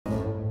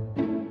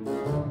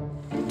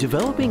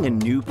Developing a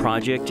new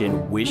project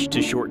and wish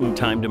to shorten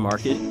time to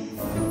market?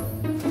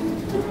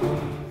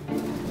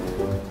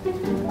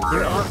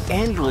 There are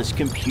endless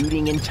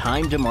computing and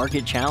time to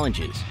market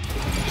challenges.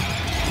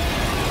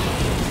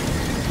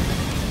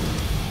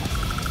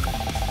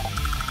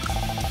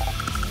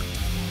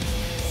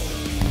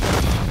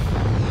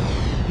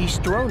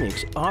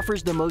 Eastronics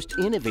offers the most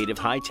innovative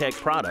high-tech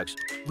products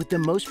with the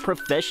most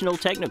professional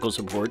technical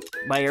support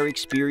by our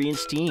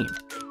experienced team.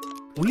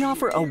 We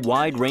offer a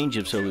wide range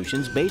of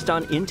solutions based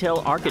on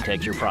Intel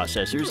architecture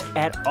processors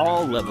at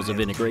all levels of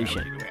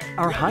integration.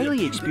 Our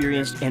highly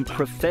experienced and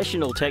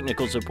professional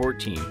technical support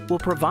team will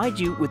provide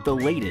you with the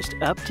latest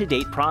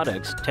up-to-date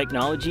products,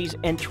 technologies,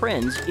 and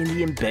trends in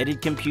the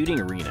embedded computing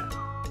arena.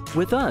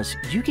 With us,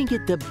 you can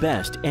get the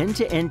best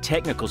end-to-end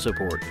technical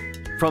support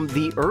from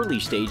the early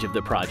stage of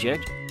the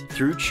project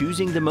through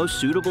choosing the most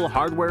suitable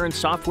hardware and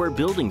software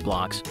building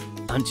blocks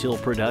until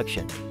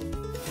production.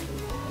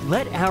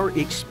 Let our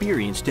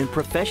experienced and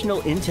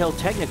professional Intel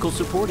technical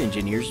support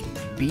engineers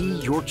be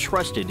your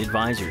trusted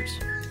advisors.